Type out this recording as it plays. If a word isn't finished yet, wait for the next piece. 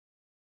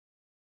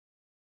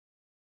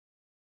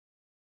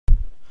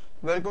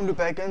Welcome to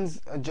Pacans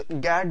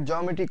GAT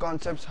Geometry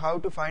Concepts, how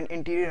to find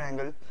interior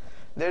angle.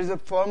 There is a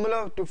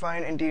formula to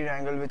find interior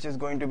angle which is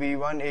going to be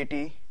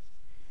 180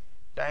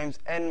 times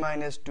n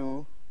minus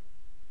 2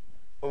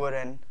 over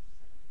n.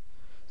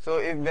 So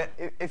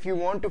if you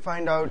want to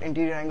find out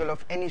interior angle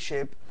of any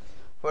shape,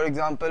 for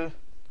example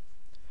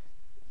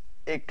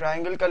एक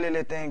triangle का ले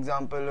लेते हैं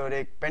example और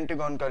एक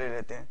pentagon का ले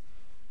लेते हैं.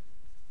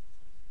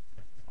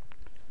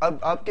 अब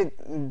आपके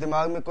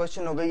दिमाग में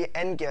क्वेश्चन होगा ये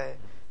n क्या है.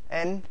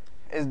 n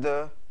is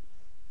the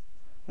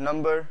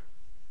number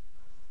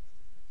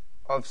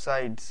of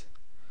sides.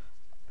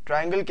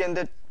 Triangle के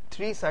अंदर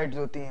 3 साइड्स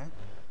होती हैं,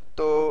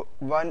 तो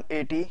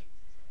 180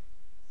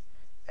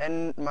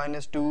 n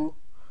माइनस 2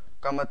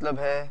 का मतलब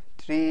है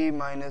 3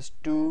 minus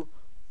 2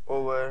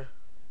 over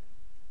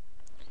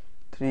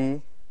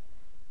 3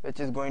 which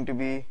is going to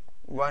be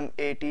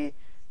 180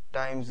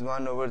 times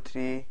 1 over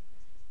 3.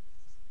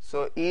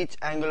 So each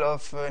angle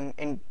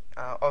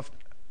of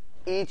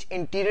each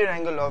interior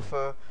angle of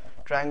a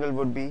triangle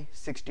would be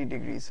 60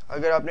 degrees.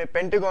 अगर आपने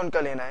पेंटागन का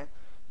लेना है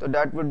तो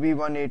that would be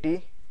 180.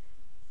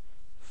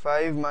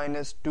 5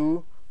 minus 2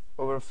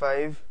 over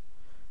 5,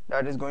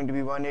 that is going to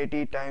be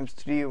 180 times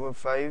 3 over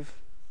 5.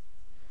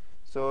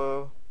 So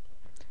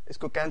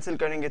इसको cancel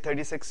करेंगे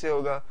 36 से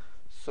होगा,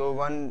 so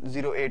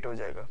 108 हो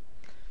जाएगा.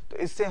 तो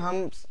इससे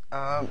हम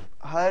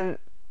हर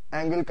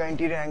एंगल का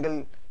इंटीरियर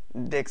एंगल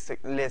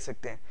ले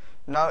सकते हैं.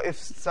 Now if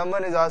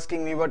someone is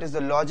asking me what is the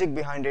logic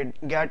behind it,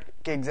 gate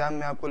के एग्जाम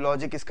में आपको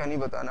लॉजिक इसका नहीं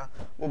बताना,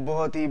 वो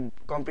बहुत ही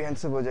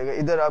कॉम्प्रिहेंसिव हो जाएगा.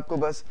 इधर आपको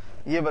बस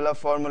ये वाला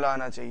फॉर्मूला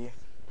आना चाहिए.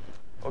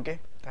 ओके